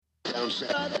Los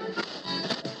Angeles,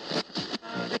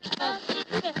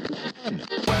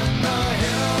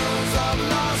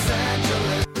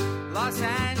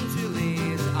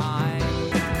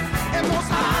 it was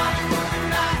hot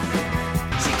night.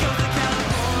 She goes to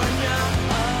California,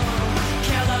 oh,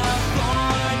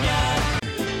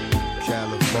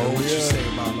 California. What you say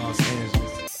about Los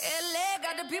Angeles? LA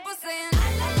got the people saying,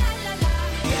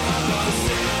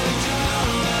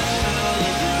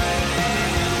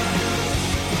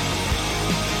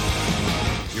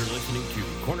 You're listening to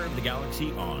Corner of the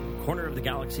Galaxy on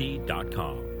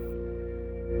cornerofthegalaxy.com.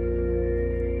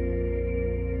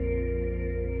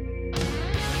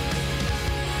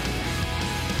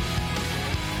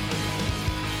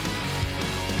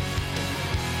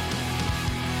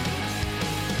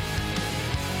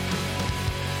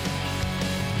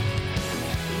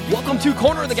 Welcome to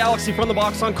Corner of the Galaxy from the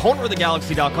box on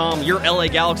cornerofthegalaxy.com. Your LA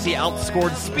Galaxy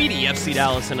outscored speedy FC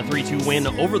Dallas in a 3-2 win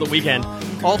over the weekend.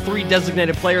 All three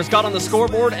designated players got on the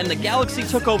scoreboard, and the Galaxy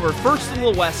took over first in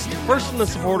the West, first in the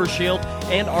Supporters' Shield,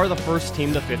 and are the first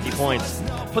team to 50 points.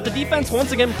 But the defense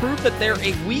once again proved that they're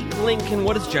a weak link in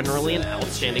what is generally an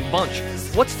outstanding bunch.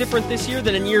 What's different this year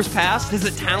than in years past? Is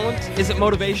it talent? Is it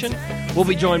motivation? We'll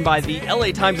be joined by the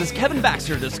LA Times' Kevin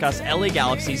Baxter to discuss LA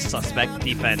Galaxy's suspect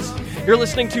defense. You're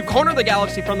listening to Corner of the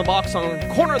Galaxy from the box on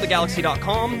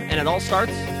cornerofthegalaxy.com, and it all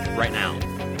starts right now.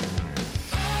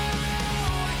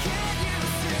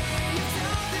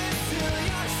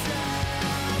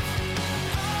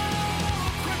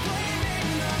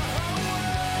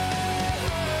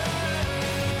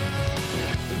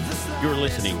 You're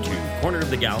listening to Corner of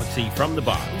the Galaxy from the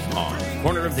box on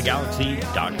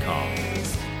cornerofthegalaxy.com.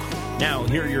 Now,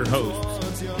 here are your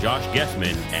hosts, Josh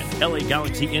Guesman and LA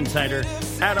Galaxy insider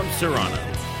Adam Serrano.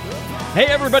 Hey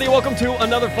everybody, welcome to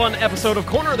another fun episode of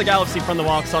Corner of the Galaxy from the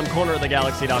box on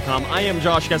cornerofthegalaxy.com. I am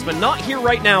Josh Guesman, not here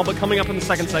right now, but coming up in the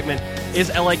second segment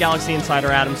is LA Galaxy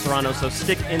insider Adam Serrano, so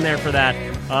stick in there for that.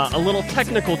 A little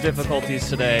technical difficulties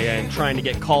today and trying to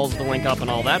get calls to link up and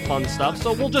all that fun stuff,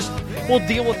 so we'll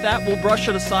deal with that. We'll brush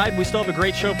it aside. We still have a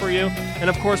great show for you, and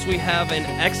of course we have an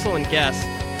excellent guest.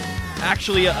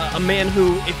 Actually, a man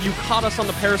who, if you caught us on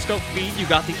the Periscope feed, you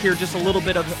got to hear just a little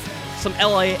bit of some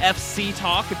LAFC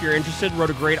talk. If you're interested, wrote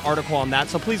a great article on that.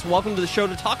 So please welcome to the show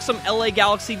to talk some LA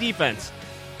Galaxy defense.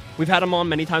 We've had him on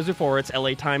many times before. It's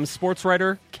LA Times sports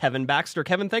writer Kevin Baxter.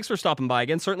 Kevin, thanks for stopping by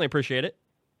again. Certainly appreciate it.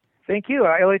 Thank you.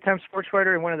 LA Times sports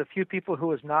writer and one of the few people who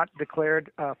was not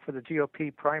declared for the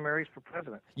GOP primaries for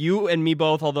president. You and me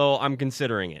both, although I'm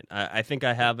considering it. I think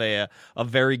I have a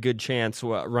very good chance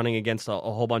running against a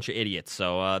whole bunch of idiots.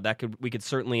 So we could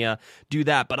certainly do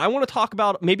that. But I want to talk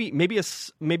about maybe a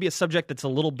subject that's a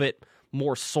little bit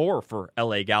more sore for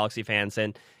LA Galaxy fans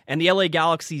and the LA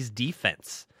Galaxy's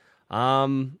defense.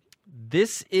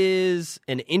 This is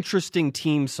an interesting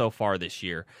team so far this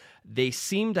year. They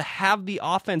seem to have the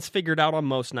offense figured out on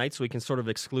most nights. We can sort of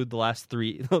exclude the last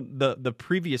three, the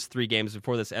previous three games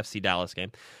before this FC Dallas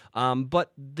game.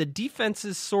 But the defense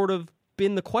has sort of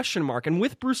been the question mark. And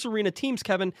with Bruce Arena teams,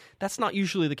 Kevin, that's not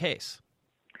usually the case.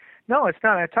 No, it's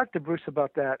not. I talked to Bruce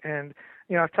about that. And,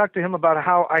 I've talked to him about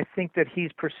how I think that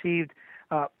he's perceived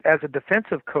as a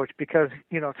defensive coach because,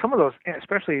 some of those,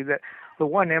 especially the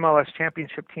one MLS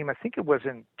championship team, I think it was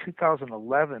in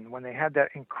 2011 when they had that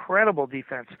incredible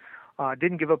defense,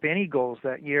 didn't give up any goals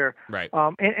that year. Right.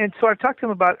 And so I've talked to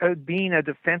him about being a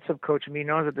defensive coach and being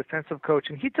known as a defensive coach,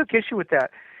 and he took issue with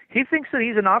that. He thinks that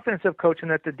he's an offensive coach and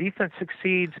that the defense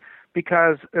succeeds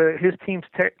because his teams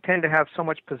tend to have so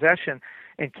much possession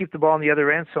and keep the ball on the other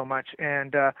end so much,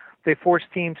 and they force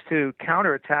teams to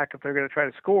counterattack if they're going to try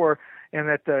to score, and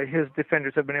that his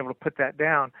defenders have been able to put that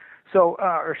down,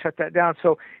 or shut that down.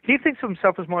 So he thinks of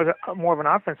himself as more of an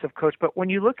offensive coach. But when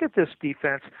you look at this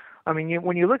defense, I mean,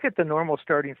 when you look at the normal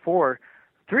starting four,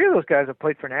 three of those guys have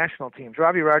played for national teams.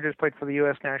 Robbie Rogers played for the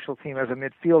U.S. national team as a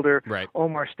midfielder. Right.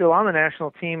 Omar's still on the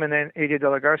national team, and then AJ De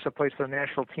La Garza plays for the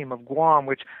national team of Guam,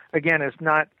 which, again, is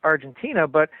not Argentina,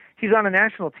 but he's on a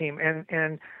national team.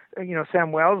 And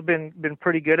Sam Wells been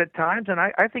pretty good at times, and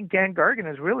I think Dan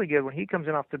Gargan is really good when he comes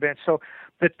in off the bench. So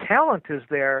the talent is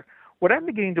there. What I'm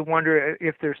beginning to wonder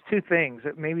if there's two things,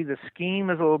 that maybe the scheme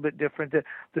is a little bit different.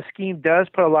 The scheme does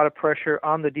put a lot of pressure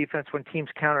on the defense when teams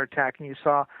counterattack, and you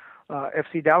saw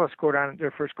FC Dallas scored on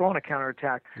their first goal on a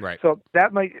counterattack. Right. So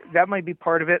that might be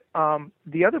part of it.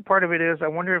 The other part of it is I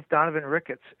wonder if Donovan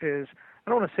Ricketts is, I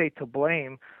don't want to say to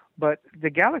blame, but the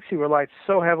Galaxy relied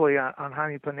so heavily on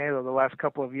Jaime Pineda the last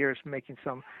couple of years, making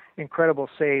some incredible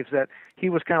saves, that he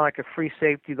was kind of like a free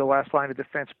safety, the last line of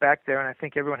defense back there, and I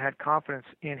think everyone had confidence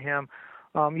in him.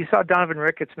 You saw Donovan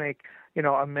Ricketts make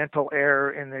a mental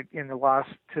error in the loss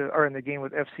in the game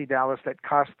with FC Dallas that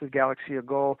cost the Galaxy a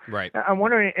goal. Right. I'm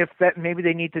wondering if that maybe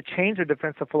they need to change their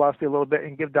defensive philosophy a little bit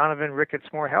and give Donovan Ricketts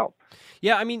more help.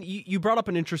 Yeah, I mean, you brought up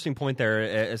an interesting point there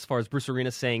as far as Bruce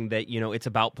Arena saying that, it's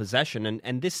about possession.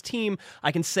 And this team,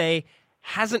 I can say,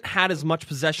 hasn't had as much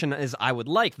possession as I would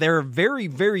like. They're a very,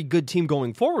 very good team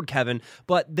going forward, Kevin,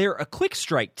 but they're a quick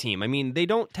strike team. I mean, they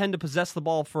don't tend to possess the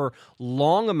ball for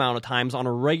long amount of times on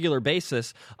a regular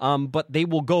basis, but they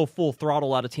will go full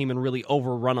throttle at a team and really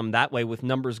overrun them that way with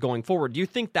numbers going forward. Do you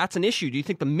think that's an issue? Do you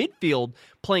think the midfield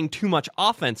playing too much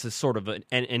offense is sort of an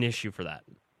issue for that?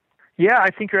 Yeah,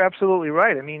 I think you're absolutely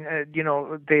right. I mean,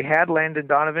 they had Landon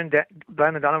Donovan.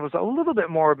 Landon Donovan was a little bit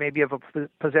more maybe of a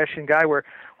possession guy, where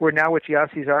now with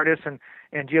Yassi's Artis and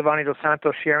Giovanni Dos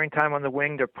Santos sharing time on the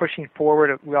wing, they're pushing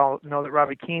forward. We all know that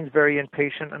Robbie Keane's very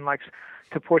impatient and likes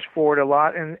to push forward a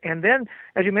lot. And then,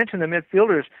 as you mentioned, the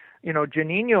midfielders,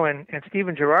 Juninho and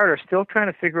Steven Gerrard are still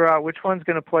trying to figure out which one's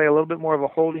going to play a little bit more of a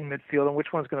holding midfield and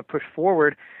which one's going to push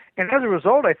forward. And as a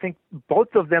result, I think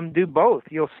both of them do both.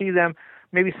 You'll see them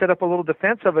maybe set up a little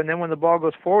defensive, and then when the ball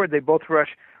goes forward, they both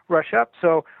rush up.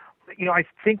 So, I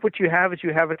think what you have is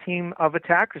you have a team of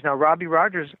attackers. Now, Robbie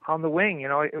Rogers on the wing,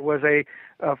 it was a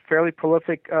fairly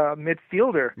prolific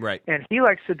midfielder, right, and he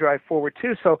likes to drive forward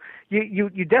too. So you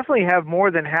definitely have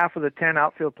more than half of the 10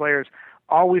 outfield players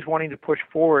always wanting to push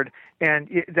forward, and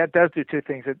that does do two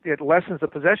things. It lessens the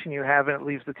possession you have, and it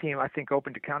leaves the team, I think,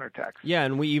 open to counterattacks. Yeah,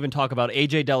 and we even talk about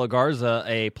A.J. De La Garza,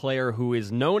 a player who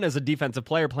is known as a defensive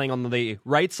player playing on the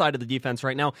right side of the defense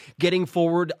right now, getting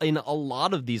forward in a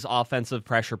lot of these offensive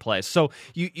pressure plays. So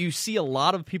you see a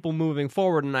lot of people moving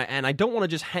forward, and I don't want to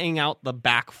just hang out the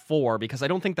back four because I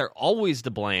don't think they're always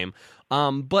to blame.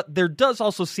 But there does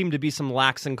also seem to be some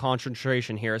lax in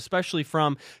concentration here, especially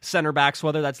from center backs,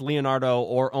 whether that's Leonardo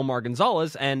or Omar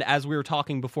Gonzalez. And as we were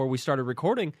talking before we started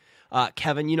recording,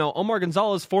 Kevin, Omar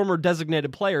Gonzalez, former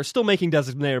designated player, still making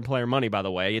designated player money, by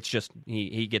the way. It's just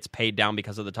he gets paid down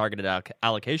because of the targeted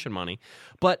allocation money.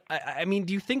 But, I mean,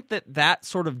 do you think that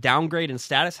sort of downgrade in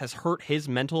status has hurt his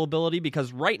mental ability?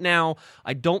 Because right now,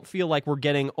 I don't feel like we're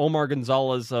getting Omar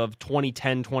Gonzalez of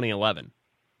 2010, 2011.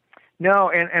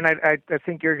 No, and I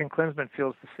think Jurgen Klinsmann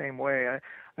feels the same way.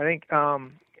 I think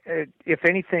if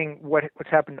anything, what's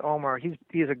happened to Omar,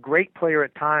 he's a great player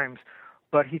at times,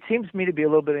 but he seems to me to be a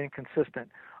little bit inconsistent.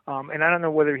 And I don't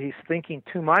know whether he's thinking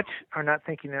too much or not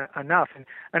thinking enough. And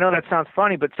I know that sounds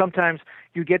funny, but sometimes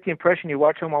you get the impression you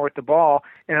watch Omar with the ball,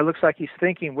 and it looks like he's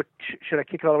thinking, should I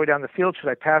kick it all the way down the field? Should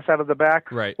I pass out of the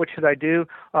back? Right. What should I do?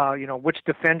 Which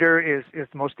defender is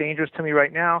the most dangerous to me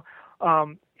right now?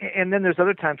 And then there's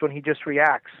other times when he just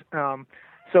reacts.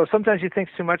 So sometimes he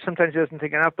thinks too much, sometimes he doesn't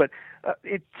think enough. But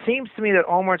it seems to me that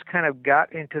Omar's kind of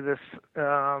got into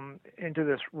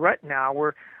this rut now,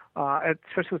 where,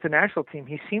 especially with the national team,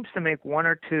 he seems to make one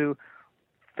or two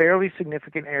fairly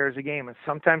significant errors a game, and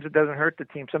sometimes it doesn't hurt the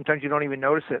team. Sometimes you don't even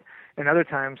notice it, and other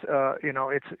times,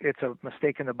 it's a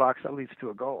mistake in the box that leads to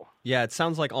a goal. Yeah, it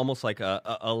sounds like almost like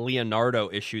a Leonardo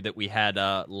issue that we had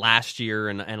last year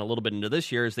and a little bit into this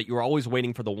year, is that you were always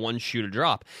waiting for the one shoe to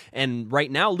drop. And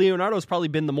right now, Leonardo's probably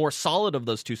been the more solid of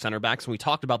those two center backs, and we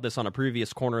talked about this on a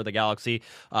previous Corner of the Galaxy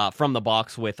from the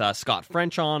box with Scott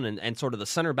French on and sort of the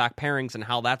center back pairings and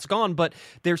how that's gone. But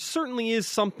there certainly is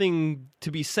something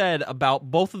to be said about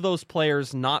both of those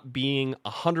players not being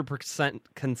 100%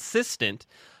 consistent.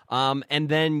 And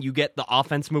then you get the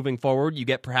offense moving forward. You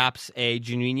get perhaps a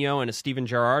Juninho and a Steven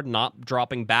Gerrard not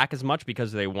dropping back as much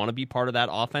because they want to be part of that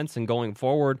offense and going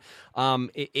forward.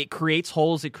 It creates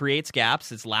holes. It creates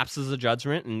gaps. It's lapses of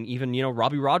judgment. And even,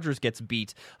 Robbie Rogers gets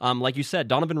beat. Like you said,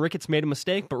 Donovan Ricketts made a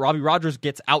mistake, but Robbie Rogers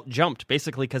gets out-jumped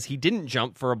basically because he didn't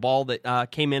jump for a ball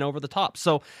that came in over the top.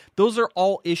 So those are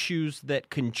all issues that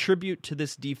contribute to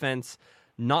this defense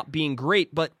not being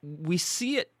great, but we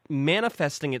see it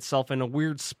manifesting itself in a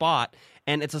weird spot,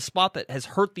 and it's a spot that has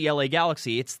hurt the LA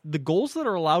Galaxy. It's the goals that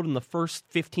are allowed in the first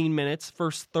 15 minutes,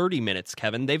 first 30 minutes,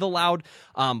 Kevin. They've allowed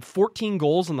 14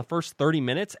 goals in the first 30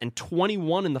 minutes and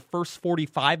 21 in the first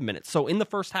 45 minutes. So in the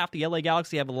first half, the LA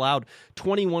Galaxy have allowed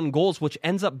 21 goals, which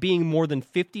ends up being more than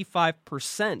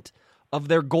 55% of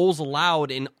their goals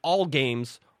allowed in all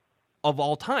games of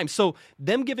all time. So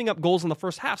them giving up goals in the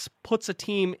first half puts a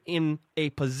team in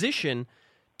a position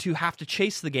to have to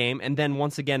chase the game, and then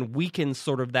once again weakens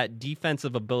sort of that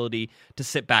defensive ability to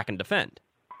sit back and defend.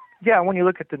 Yeah, when you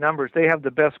look at the numbers, they have the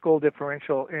best goal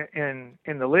differential in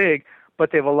the league,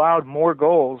 but they've allowed more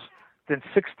goals than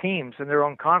 6 teams in their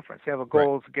own conference. They have a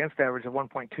goals against average of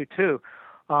 1.22.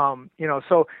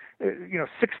 So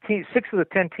 6 of the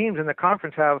 10 teams in the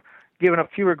conference have given up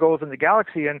fewer goals than the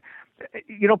Galaxy, and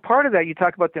part of that, you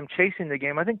talk about them chasing the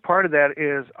game. I think part of that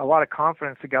is a lot of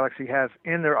confidence the Galaxy has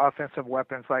in their offensive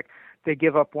weapons. Like, they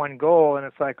give up one goal, and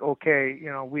it's like, okay,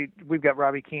 we've got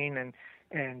Robbie Keane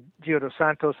and Gio Dos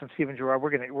Santos and Steven Gerrard.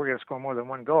 We're gonna score more than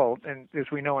one goal. And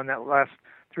as we know, in that last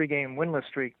 3-game winless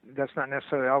streak, that's not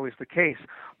necessarily always the case.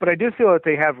 But I do feel that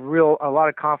they have a lot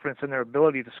of confidence in their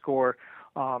ability to score,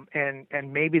 and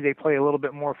maybe they play a little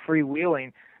bit more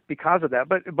freewheeling because of that.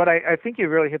 But I think you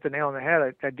really hit the nail on the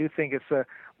head. I do think it's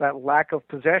that lack of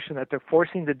possession, that they're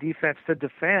forcing the defense to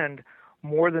defend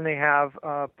more than they have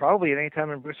probably at any time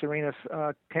in Bruce Arena's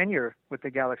tenure with the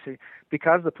Galaxy,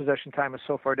 because the possession time is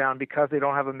so far down, because they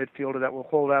don't have a midfielder that will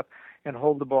hold up and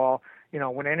hold the ball.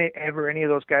 When any of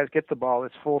those guys get the ball,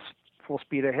 it's full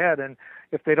speed ahead, and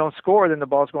if they don't score, then the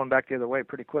ball's going back the other way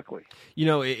pretty quickly.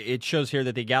 It shows here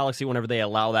that the Galaxy, whenever they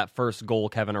allow that first goal,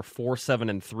 Kevin, are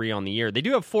 4-7-3 on the year. They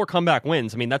do have 4 comeback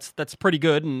wins. I mean, that's pretty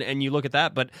good, and you look at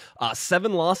that, but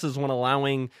 7 losses when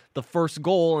allowing the first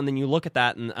goal, and then you look at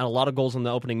that, and a lot of goals in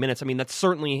the opening minutes. I mean, that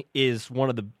certainly is one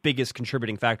of the biggest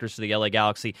contributing factors to the LA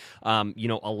Galaxy,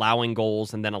 allowing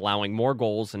goals and then allowing more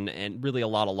goals, and really a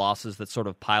lot of losses that sort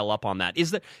of pile up on that.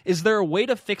 Is there a way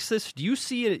to fix this? Do you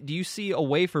see a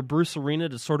way for Bruce Arena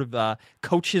to sort of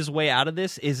coach his way out of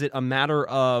this? Is it a matter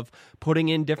of putting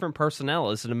in different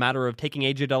personnel? Is it a matter of taking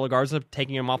AJ De La Garza,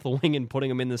 taking him off the wing and putting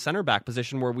him in the center back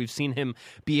position, where we've seen him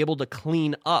be able to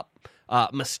clean up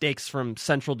mistakes from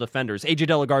central defenders? AJ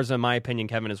De La Garza, in my opinion,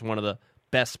 Kevin, is one of the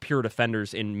best pure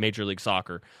defenders in Major League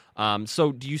Soccer.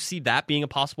 So do you see that being a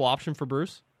possible option for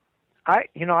Bruce? I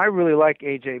really like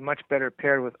AJ much better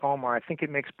paired with Omar. I think it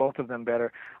makes both of them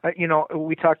better.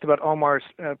 We talked about Omar's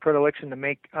predilection to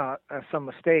make some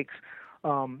mistakes,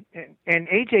 and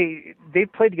AJ,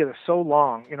 they've played together so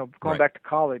long. Going back to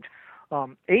college,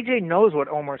 AJ knows what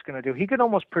Omar's going to do. He can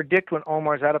almost predict when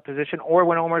Omar's out of position or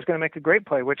when Omar's going to make a great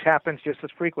play, which happens just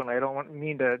as frequently. I don't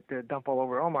mean to dump all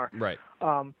over Omar. Right.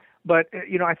 But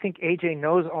I think AJ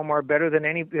knows Omar better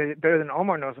than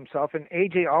Omar knows himself, and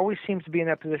AJ always seems to be in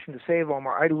that position to save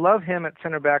Omar. I love him at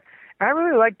center back. I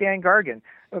really like Dan Gargan.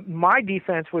 My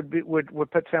defense would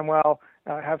put Samuel,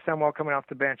 have Samuel coming off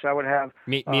the bench. I would have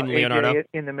Leonardo AJ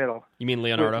in the middle. You mean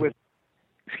Leonardo?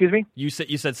 Excuse me? You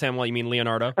said Samuel. You mean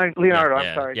Leonardo? Leonardo. Yeah,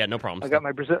 I'm sorry. Yeah, no problem. I got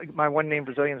my one-name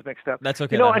Brazilians mixed up. That's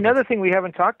okay. Another thing we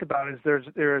haven't talked about is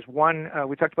there's one.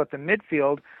 We talked about the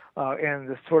midfield and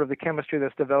the sort of the chemistry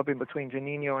that's developing between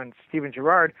Juninho and Steven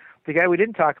Gerrard. The guy we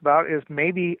didn't talk about is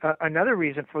maybe another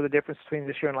reason for the difference between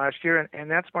this year and last year,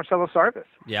 and that's Marcelo Sarvas.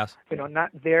 Yes. Not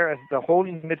there as the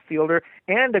holding midfielder,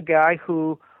 and a guy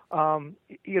who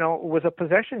was a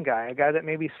possession guy, a guy that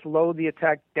maybe slowed the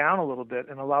attack down a little bit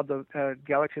and allowed the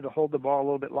Galaxy to hold the ball a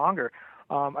little bit longer.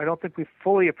 I don't think we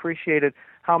fully appreciated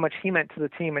how much he meant to the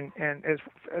team, and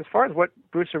as far as what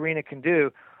Bruce Arena can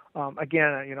do,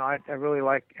 again, I really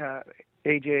like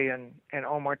AJ and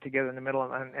Omar together in the middle,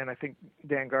 and I think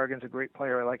Dan Gargan's a great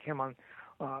player. I like him on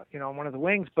one of the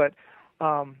wings, but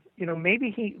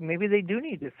maybe they do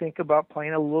need to think about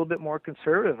playing a little bit more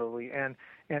conservatively and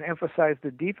emphasize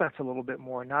the defense a little bit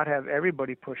more, not have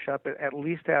everybody push up, at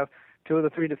least have 2 of the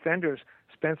 3 defenders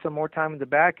spend some more time in the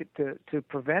back to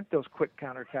prevent those quick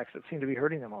counterattacks that seem to be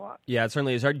hurting them a lot. Yeah, it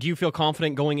certainly is. Do you feel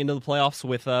confident going into the playoffs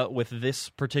with this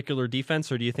particular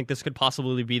defense, or do you think this could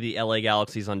possibly be the LA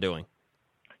Galaxy's undoing?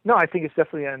 No, I think it's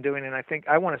definitely undoing, and I think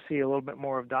I want to see a little bit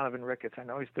more of Donovan Ricketts. I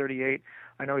know he's 38.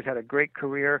 I know he's had a great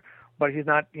career, but he's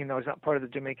not part of the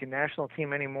Jamaican national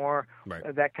team anymore.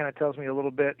 Right. That kind of tells me a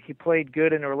little bit. He played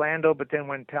good in Orlando, but then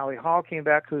when Tally Hall came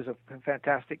back, who's a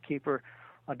fantastic keeper,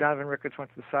 Donovan Ricketts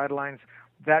went to the sidelines.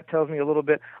 That tells me a little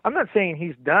bit. I'm not saying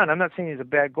he's done. I'm not saying he's a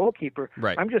bad goalkeeper.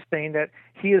 Right. I'm just saying that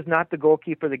he is not the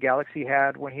goalkeeper the Galaxy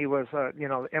had when he was, the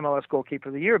MLS goalkeeper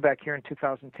of the year back here in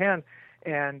 2010.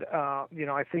 And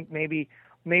I think maybe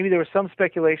there was some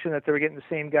speculation that they were getting the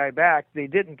same guy back. They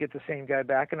didn't get the same guy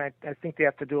back, and I think they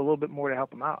have to do a little bit more to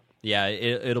help him out. Yeah,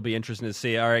 it'll be interesting to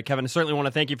see. All right, Kevin, I certainly want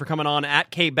to thank you for coming on.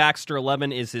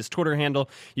 @KBaxter11 is his Twitter handle.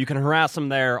 You can harass him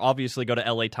there. Obviously, go to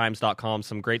LATimes.com.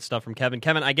 Some great stuff from Kevin.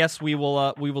 Kevin, I guess we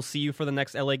will see you for the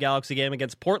next LA Galaxy game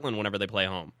against Portland whenever they play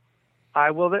home.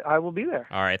 I will be there.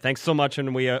 All right, thanks so much,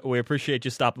 and we appreciate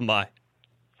you stopping by.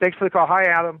 Thanks for the call. Hi,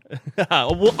 Adam.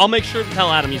 I'll make sure to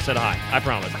tell Adam you said hi. I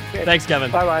promise. Okay. Thanks,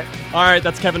 Kevin. Bye-bye. All right,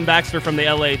 that's Kevin Baxter from the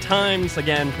LA Times.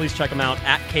 Again, please check him out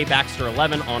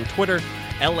 @KBaxter11 on Twitter,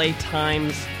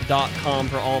 LATimes.com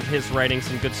for all of his writing.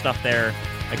 Some good stuff there.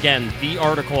 Again, the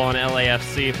article on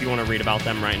LAFC if you want to read about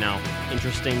them right now.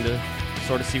 Interesting to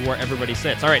sort of see where everybody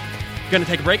sits. All right. Going to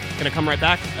take a break. Going to come right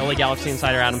back. LA Galaxy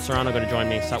insider Adam Serrano going to join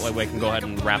me. So that way we can go ahead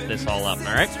and wrap this all up.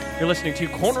 All right? You're listening to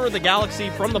Corner of the Galaxy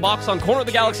from the box on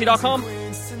cornerofthegalaxy.com.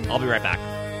 I'll be right back.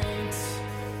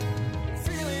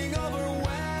 Feeling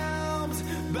overwhelmed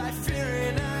by fear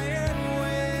and iron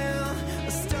will,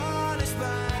 astonished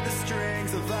by the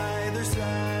strength of either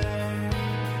side.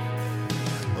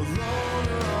 Alone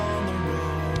or on the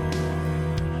road,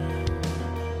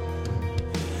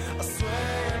 I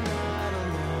swear I'm not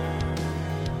alone.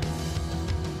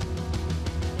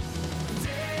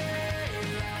 Daylight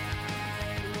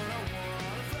when I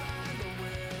wanna find the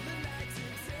will, the night to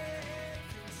take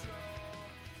control.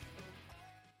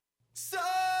 So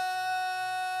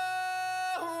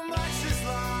much is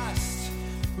lost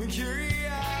when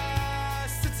curiosity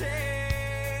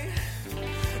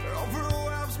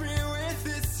overwhelms me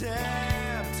with its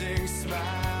tempting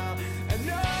smile. And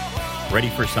no one Ready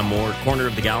for some more Corner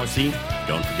of the Galaxy?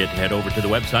 Don't forget to head over to the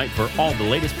website for all the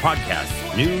latest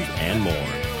podcasts, news, and more.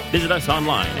 Visit us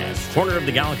online at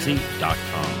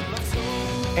cornerofthegalaxy.com.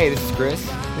 Hey, this is Chris,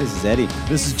 This is Eddie.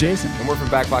 This is Jason. and we're from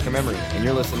Back Pocket Memory, and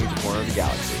you're listening to Corner of the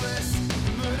Galaxy.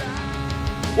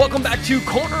 Welcome back to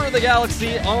Corner of the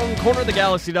Galaxy on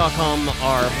cornerofthegalaxy.com,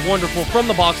 our wonderful From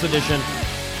the Box edition.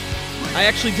 I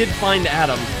actually did find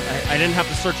Adam. I didn't have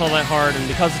to search all that hard, and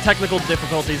because of technical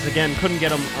difficulties, again, couldn't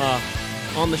get him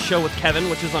on the show with Kevin,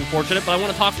 which is unfortunate, but I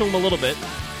want to talk to him a little bit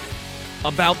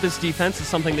about this defense. It's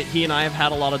something that he and I have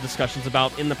had a lot of discussions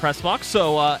about in the press box.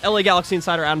 So LA Galaxy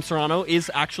insider Adam Serrano is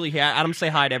actually here. Adam, say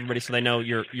hi to everybody so they know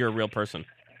you're a real person.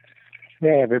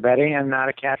 Hey, everybody. I'm not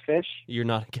a catfish. You're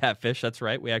not a catfish. That's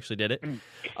right. We actually did it.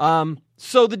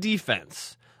 So the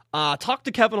defense. Talked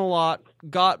to Kevin a lot.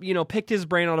 Picked his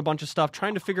brain on a bunch of stuff,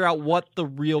 trying to figure out what the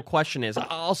real question is.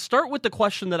 I'll start with the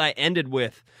question that I ended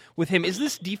with him. Is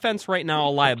this defense right now a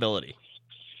liability?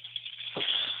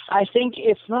 I think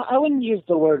it's not. I wouldn't use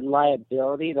the word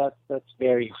liability. That's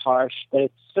very harsh, but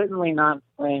it's certainly not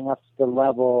playing up to the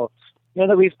level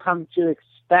that we've come to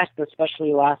expect,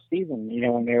 especially last season.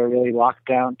 When they were really locked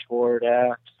down toward,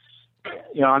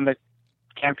 on the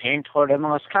campaign toward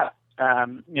MLS Cup.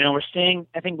 We're seeing,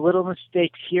 I think, little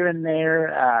mistakes here and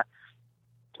there.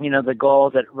 The goal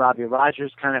that Robbie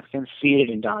Rogers kind of conceded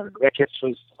and Donovan Ricketts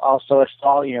was also a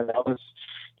stall. That was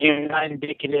not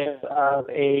indicative of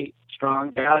a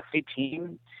strong Galaxy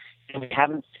team. And we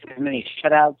haven't seen as many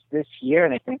shutouts this year,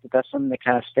 and I think that's something that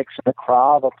kind of sticks in the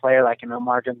craw of a player like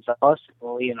Omar Gonzalez and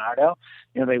Leonardo.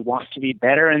 They want to be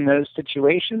better in those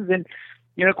situations, and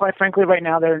quite frankly, right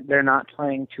now they're not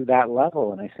playing to that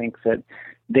level, and I think that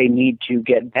they need to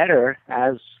get better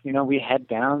as we head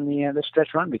down the stretch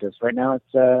run, because right now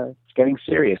it's getting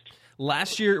serious.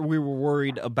 Last year we were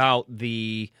worried about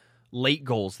the late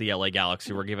goals the LA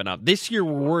Galaxy were giving up. This year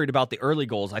we're worried about the early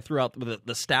goals. I threw out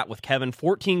the stat with Kevin: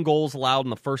 14 goals allowed in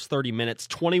the first 30 minutes,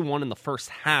 21 in the first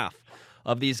half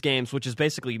of these games, which is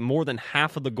basically more than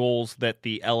half of the goals that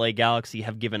the LA Galaxy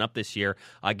have given up this year,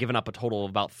 given up a total of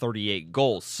about 38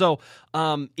 goals. So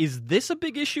is this a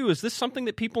big issue? Is this something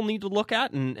that people need to look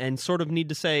at and sort of need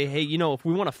to say, hey, if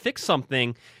we want to fix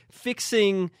something,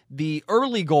 fixing the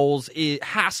early goals, it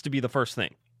has to be the first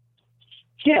thing?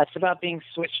 Yeah, it's about being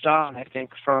switched on, I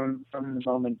think, from the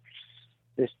moment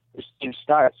this team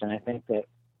starts. And I think that,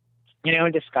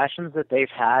 in discussions that they've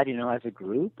had, as a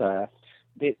group,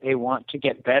 they want to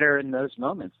get better in those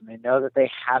moments, and they know that they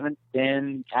haven't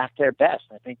been at their best.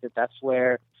 I think that that's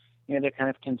where they're kind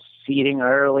of conceding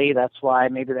early. That's why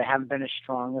maybe they haven't been as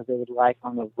strong as they would like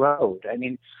on the road. I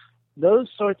mean, those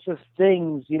sorts of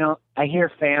things. I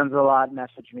hear fans a lot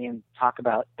message me and talk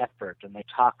about effort, and they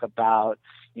talk about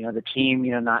the team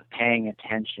not paying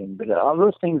attention. But all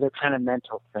those things are kind of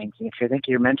mental things, and if you think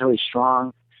you're mentally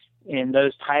strong in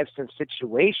those types of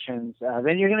situations,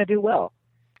 then you're going to do well.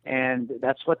 And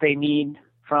that's what they need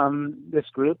from this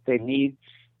group. They need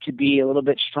to be a little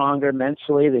bit stronger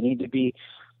mentally. They need to be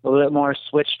a little bit more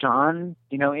switched on,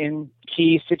 in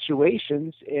key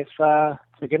situations if they're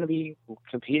going to be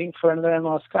competing for another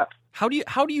MLS Cup. How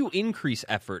do you increase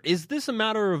effort? Is this a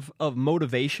matter of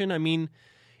motivation? I mean,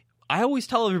 I always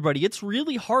tell everybody it's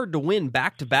really hard to win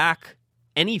back-to-back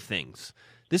anythings.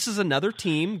 This is another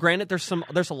team. Granted,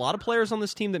 there's a lot of players on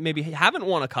this team that maybe haven't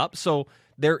won a cup, so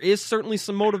there is certainly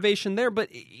some motivation there. But,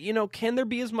 can there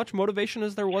be as much motivation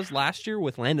as there was last year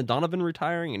with Landon Donovan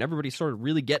retiring and everybody sort of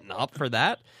really getting up for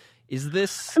that? Is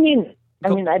this...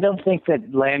 I don't think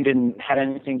that Landon had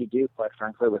anything to do, quite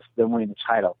frankly, with them winning the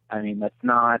title. That's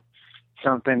not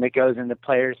something that goes into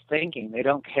players' thinking. They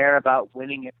don't care about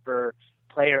winning it for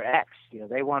player X.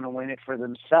 They want to win it for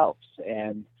themselves.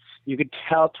 And you could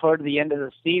tell toward the end of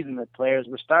the season that players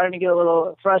were starting to get a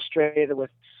little frustrated with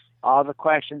all the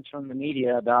questions from the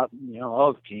media about,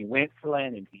 can you win it for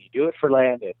Landon? Can you do it for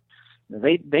Landon?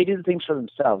 They do things for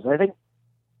themselves. I think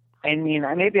I mean,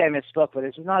 maybe I misspoke, but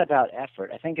it's not about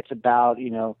effort. I think it's about,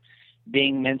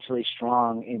 being mentally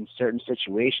strong in certain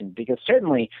situations, because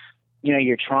certainly,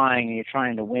 you're trying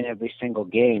to win every single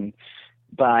game,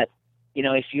 but,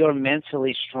 if you're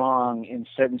mentally strong in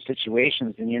certain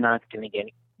situations, then you're not going to get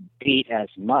beat as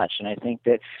much. And I think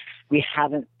that we've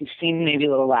seen maybe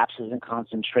little lapses in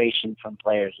concentration from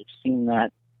players. We've seen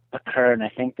that occur, and I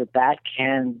think that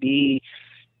can be,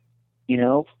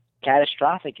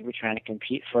 catastrophic if you're trying to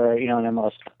compete for, an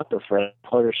MLS Cup or for a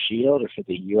Porter Shield or for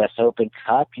the U.S. Open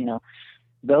Cup.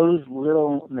 Those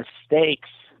little mistakes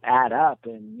add up,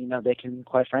 and, they can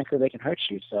hurt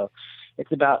you. So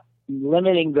it's about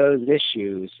limiting those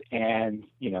issues and,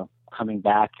 coming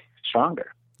back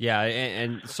stronger. Yeah,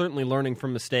 and certainly learning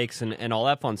from mistakes and all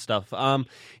that fun stuff.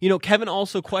 Kevin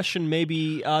also questioned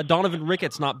maybe Donovan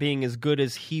Ricketts not being as good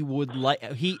as he would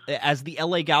as the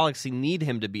LA Galaxy need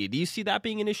him to be. Do you see that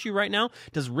being an issue right now?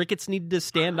 Does Ricketts need to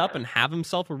stand up and have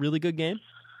himself a really good game?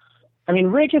 I mean,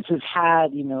 Ricketts has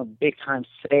had, big time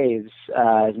saves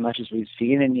as much as we've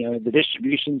seen, and the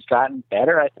distribution's gotten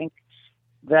better. I think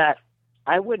that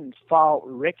I wouldn't fault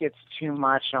Ricketts too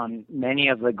much on many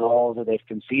of the goals that they've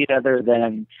conceded, other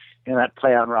than that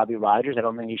play on Robbie Rogers. I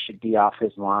don't think he should be off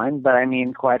his line. But I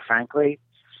mean, quite frankly,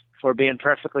 for being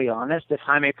perfectly honest, if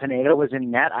Jaime Pinedo was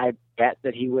in net, I bet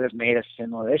that he would have made a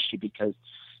similar issue, because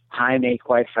Jaime,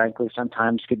 quite frankly,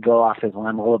 sometimes could go off his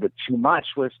line a little bit too much,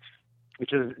 which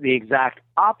is the exact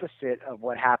opposite of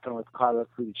what happened with Carlo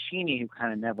Cudicini, who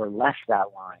kind of never left that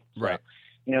line. Right.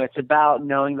 It's about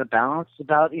knowing the balance,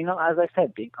 about, as I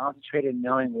said, being concentrated,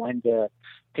 knowing when to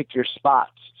pick your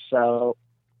spots. So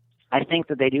I think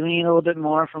that they do need a little bit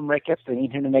more from Ricketts. They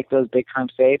need him to make those big-time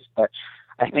saves. But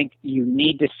I think you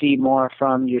need to see more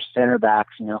from your center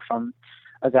backs, from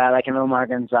a guy like an Omar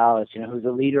Gonzalez, who's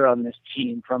a leader on this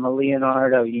team, from a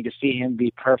Leonardo. You need to see him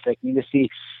be perfect. You need to see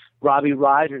Robbie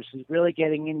Rogers, who's really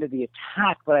getting into the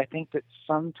attack. But I think that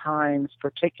sometimes,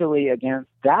 particularly against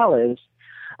Dallas,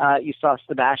 you saw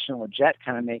Sebastian Lletget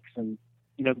kind of make some,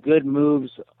 good moves,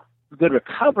 good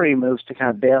recovery moves to kind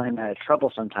of bail him out of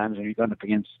trouble sometimes when you're going up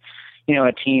against,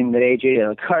 a team that AJ De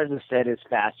La Garza said is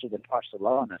faster than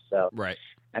Barcelona. So, right.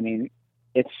 I mean,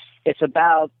 it's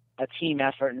about a team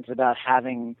effort, and it's about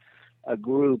having a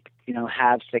group,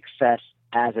 have success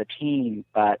as a team.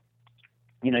 But,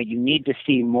 you need to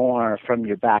see more from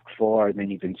your back four than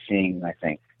you've been seeing, I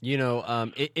think.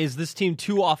 Is this team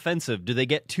too offensive? Do they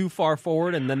get too far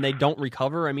forward and then they don't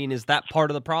recover? I mean, is that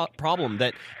part of the problem,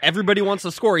 that everybody wants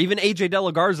to score? Even AJ De La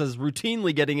Garza is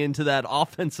routinely getting into that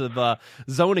offensive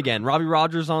zone again. Robbie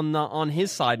Rogers on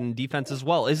his side in defense as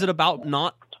well. Is it about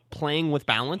not playing with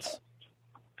balance?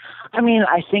 I mean,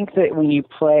 I think that when you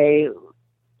play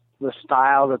the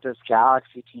style that this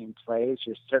Galaxy team plays,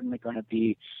 you're certainly going to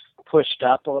be pushed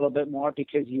up a little bit more,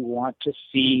 because you want to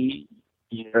see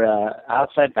your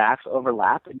outside backs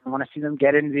overlap, and you want to see them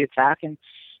get into the attack and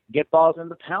get balls in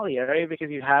the penalty area,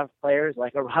 because you have players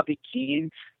like a Robbie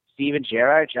Keane, Steven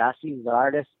Gerrard, Jassy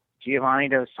Zardes, Giovanni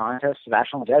Dos Santos,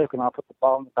 Sebastian Lletget, who can all put the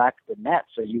ball in the back of the net.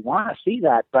 So you want to see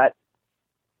that, but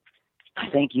I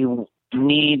think you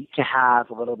need to have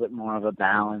a little bit more of a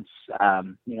balance.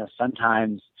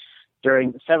 Sometimes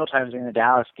several times during the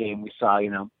Dallas game, we saw,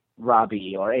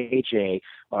 Robbie or AJ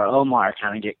or Omar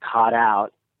kind of get caught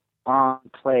out on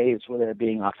plays where they're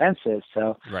being offensive.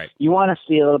 So right. You want to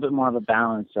see a little bit more of a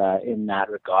balance in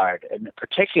that regard. And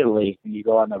particularly when you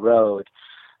go on the road,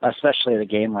 especially in a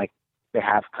game like they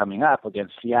have coming up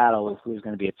against Seattle, who's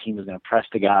going to be a team who's going to press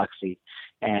the Galaxy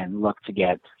and look to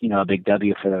get, a big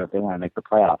W for them if they want to make the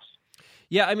playoffs.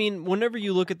 Yeah, I mean, whenever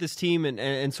you look at this team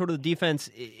and sort of the defense,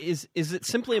 is it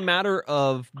simply a matter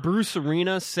of Bruce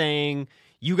Arena saying,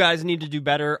 you guys need to do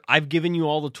better, I've given you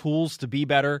all the tools to be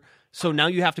better, so now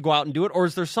you have to go out and do it? Or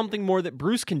is there something more that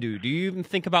Bruce can do? Do you even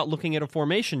think about looking at a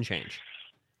formation change?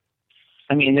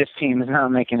 I mean, this team is not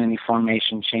making any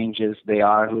formation changes. They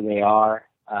are who they are.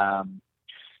 I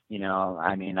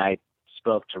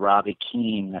spoke to Robbie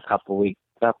Keane last week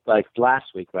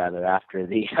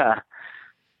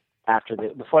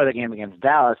before the game against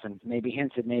Dallas, and maybe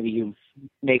hinted maybe you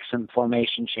make some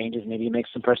formation changes, maybe you make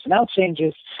some personnel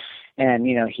changes. And,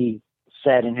 he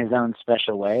said in his own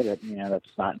special way that,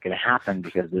 that's not going to happen,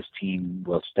 because this team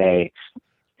will stay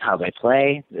how they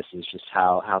play. This is just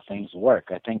how things work.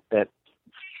 I think that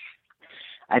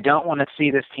I don't want to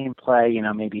see this team play,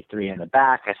 maybe three in the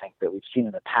back. I think that we've seen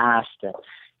in the past that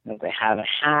they haven't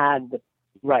had the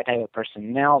right type of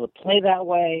personnel to play that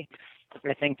way.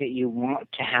 I think that you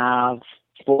want to have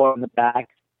four in the back.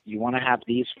 You want to have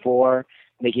these four.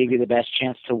 They give you the best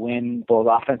chance to win both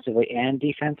offensively and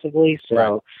defensively. So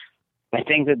right. I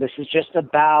think that this is just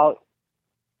about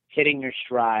hitting your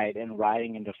stride and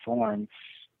riding into form,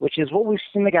 which is what we've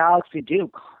seen the Galaxy do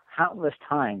countless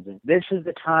times. And this is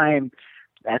the time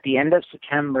at the end of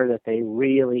September that they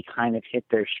really kind of hit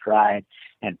their stride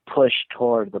and push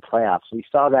toward the playoffs. We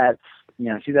saw that,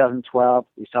 in 2012.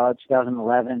 We saw it in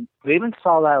 2011. We even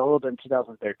saw that a little bit in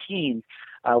 2013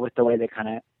 with the way they kind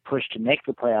of pushed to make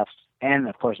the playoffs, and,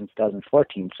 of course, in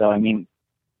 2014. So,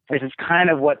 this is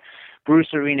kind of what Bruce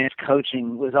Arena's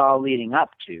coaching was all leading up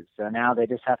to. So now they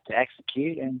just have to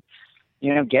execute and,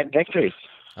 get victories.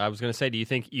 I was going to say, do you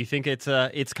think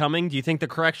it's coming? Do you think the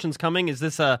correction's coming? Is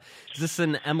this an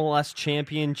MLS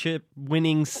championship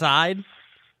winning side?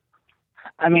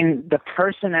 The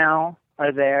personnel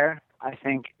are there. I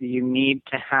think you need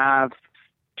to have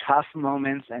tough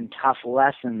moments and tough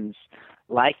lessons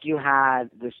like you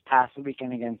had this past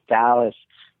weekend against Dallas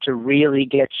to really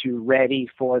get you ready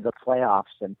for the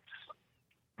playoffs. And,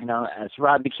 as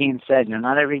Rob McKeon said,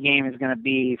 not every game is going to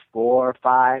be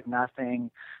 4-5-0.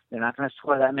 They're not going to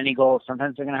score that many goals.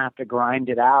 Sometimes they're going to have to grind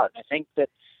it out. I think that,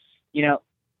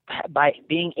 by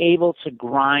being able to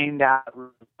grind out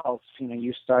results,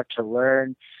 you start to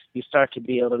learn, you start to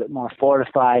be a little bit more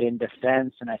fortified in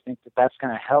defense, and I think that that's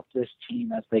going to help this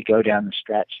team as they go down the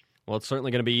stretch. Well, it's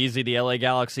certainly going to be easy. The LA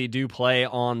Galaxy do play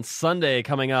on Sunday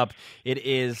coming up. It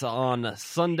is on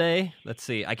Sunday. Let's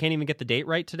see. I can't even get the date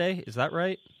right today. Is that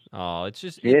right? Oh, it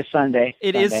is Sunday.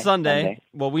 It is Sunday.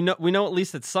 Well, we know at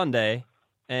least it's Sunday.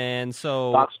 And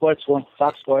so Fox Sports 1.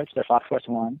 They're Fox Sports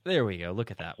 1. There we go.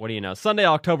 Look at that. What do you know? Sunday,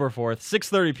 October 4th,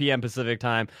 6:30 p.m. Pacific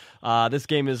time. This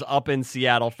game is up in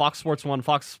Seattle. Fox Sports 1,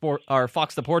 Fox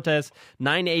Deportes,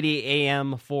 9:80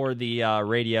 a.m. for the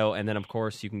radio, and then of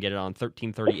course you can get it on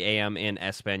 13:30 a.m. in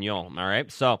Espanol. All right.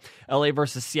 So LA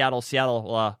versus Seattle.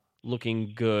 Seattle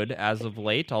looking good as of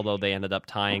late, although they ended up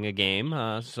tying a game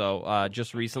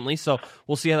just recently. So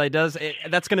we'll see how that does.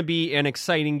 That's going to be an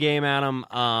exciting game, Adam.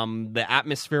 The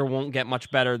atmosphere won't get much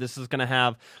better. This is going to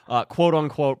have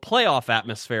quote-unquote playoff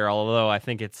atmosphere, although I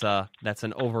think it's that's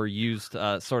an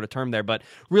overused sort of term there. But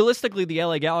realistically, the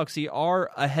LA Galaxy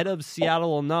are ahead of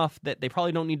Seattle enough that they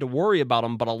probably don't need to worry about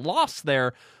them, but a loss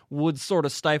there would sort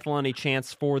of stifle any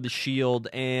chance for the Shield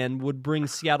and would bring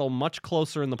Seattle much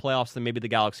closer in the playoffs than maybe the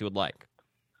Galaxy would like.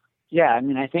 Yeah,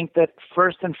 I think that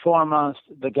first and foremost,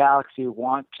 the Galaxy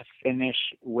want to finish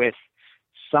with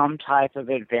some type of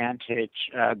advantage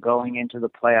going into the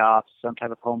playoffs, some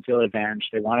type of home field advantage.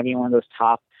 They want to be one of those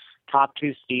top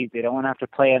two seeds. They don't want to have to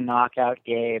play a knockout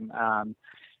game.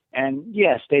 And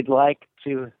yes, they'd like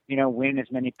to, win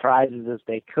as many prizes as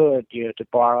they could, to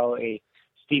borrow a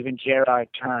Steven Gerrard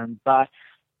term, but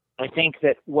I think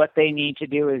that what they need to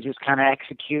do is just kind of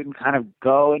execute and kind of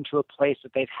go into a place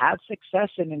that they've had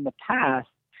success in the past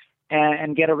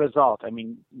and get a result.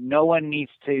 No one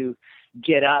needs to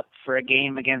get up for a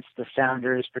game against the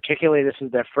Sounders, particularly this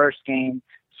is their first game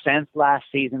since last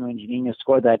season when Juninho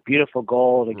scored that beautiful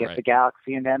goal to get the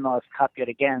Galaxy in the MLS Cup yet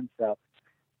again. So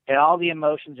all the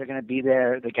emotions are going to be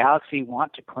there. The Galaxy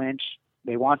want to clinch.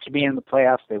 They want to be in the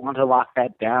playoffs. They want to lock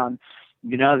that down.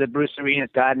 That Bruce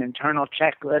Arena's got an internal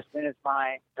checklist in his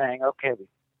mind saying, okay, we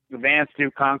advanced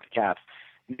through CONCACAF.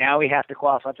 Now we have to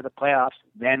qualify for the playoffs.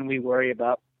 Then we worry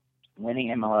about winning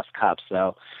MLS Cup.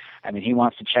 So, he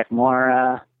wants to check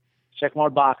more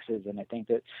boxes, and I think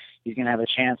that he's going to have a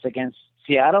chance against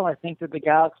Seattle. I think that the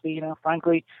Galaxy,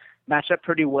 frankly, matched up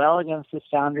pretty well against the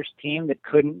Sounders team that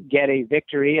couldn't get a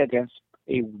victory against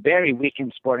a very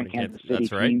weakened Sporting Kansas City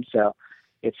team. So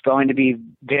it's going to be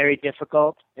very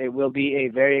difficult. It will be a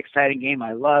very exciting game.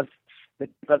 I love the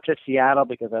trip to Seattle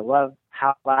because I love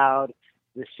how loud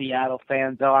the Seattle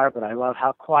fans are, but I love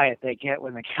how quiet they get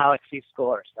when the Galaxy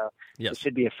scores. So It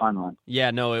should be a fun one.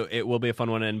 Yeah, no, it will be a fun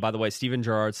one. And by the way, Steven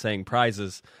Gerrard saying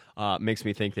prizes makes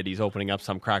me think that he's opening up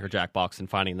some Cracker Jack box and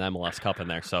finding the MLS Cup in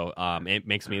there. So it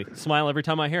makes me smile every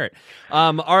time I hear it.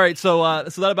 All right, so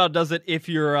that about does it. If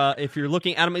you're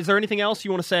looking, Adam, is there anything else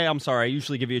you want to say? I'm sorry, I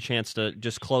usually give you a chance to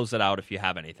just close it out if you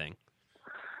have anything.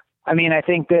 I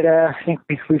think that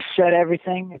we've said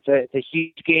everything. It's a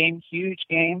huge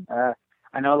game.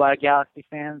 I know a lot of Galaxy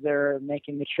fans are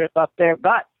making the trip up there,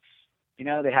 but they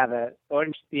have the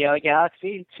LA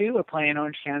Galaxy too are playing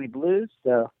Orange County Blues,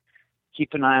 so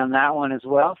keep an eye on that one as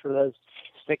well for those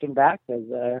sticking back,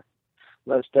 because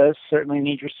Los Dos certainly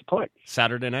need your support.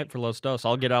 Saturday night for Los Dos.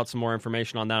 I'll get out some more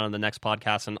information on that on the next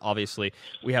podcast, and obviously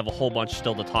we have a whole bunch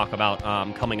still to talk about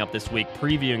coming up this week,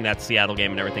 previewing that Seattle game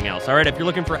and everything else. All right, if you're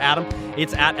looking for Adam,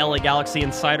 it's at LA Galaxy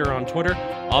Insider on Twitter.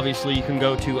 Obviously, you can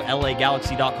go to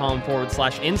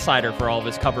lagalaxy.com/insider for all of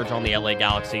his coverage on the LA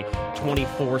Galaxy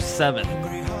 24/7.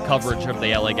 coverage of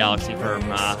the LA Galaxy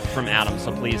from Adam, so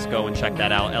please go and check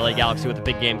that out. LA Galaxy with a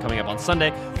big game coming up on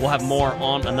Sunday. We'll have more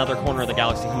on another Corner of the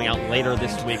Galaxy coming out later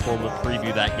this week where we'll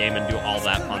preview that game and do all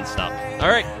that fun stuff. All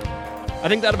right. I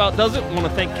think that about does it. I want to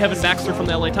thank Kevin Baxter from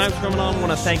the LA Times for coming on. I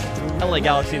want to thank LA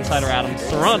Galaxy insider Adam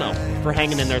Serrano for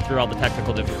hanging in there through all the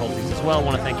technical difficulties as well. I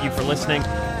want to thank you for listening.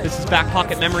 This is Back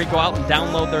Pocket Memory. Go out and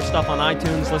download their stuff on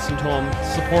iTunes. Listen to them.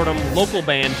 Support them. Local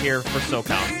band here for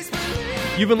SoCal.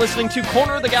 You've been listening to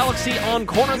Corner of the Galaxy on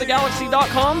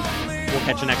cornerofthegalaxy.com. We'll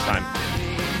catch you next time.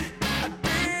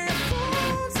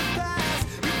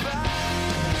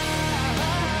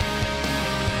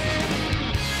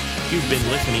 You've been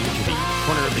listening to the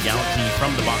Corner of the Galaxy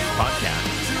from the Box podcast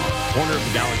on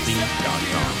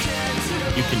cornerofthegalaxy.com.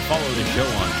 You can follow the show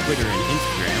on Twitter and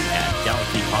Instagram at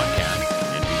Galaxy Podcast,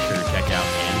 and be sure to check out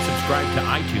and subscribe to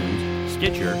iTunes,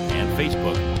 Stitcher, and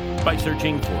Facebook by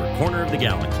searching for Corner of the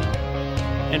Galaxy.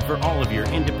 And for all of your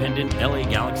independent LA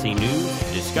Galaxy news,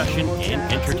 discussion, and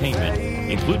entertainment,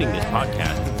 including this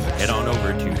podcast, head on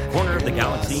over to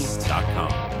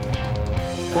cornerofthegalaxy.com.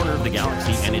 Corner of the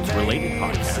Galaxy and its related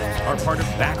podcasts are part of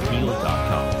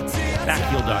Backfield.com.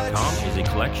 Backfield.com is a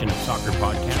collection of soccer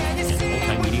podcasts and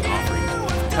multimedia offerings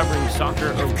covering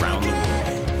soccer around the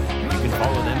world. You can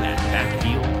follow them at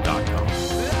Backfield.com.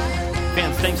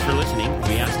 Fans, thanks for listening.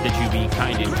 We ask that you be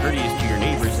kind and courteous to your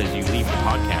neighbors as you leave the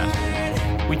podcast.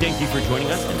 We thank you for joining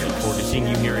us and look forward to seeing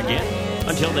you here again.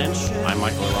 Until then, I'm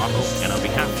Michael Araujo, and on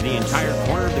behalf of the entire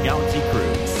Corner of the Galaxy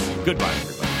crew, goodbye,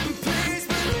 everybody.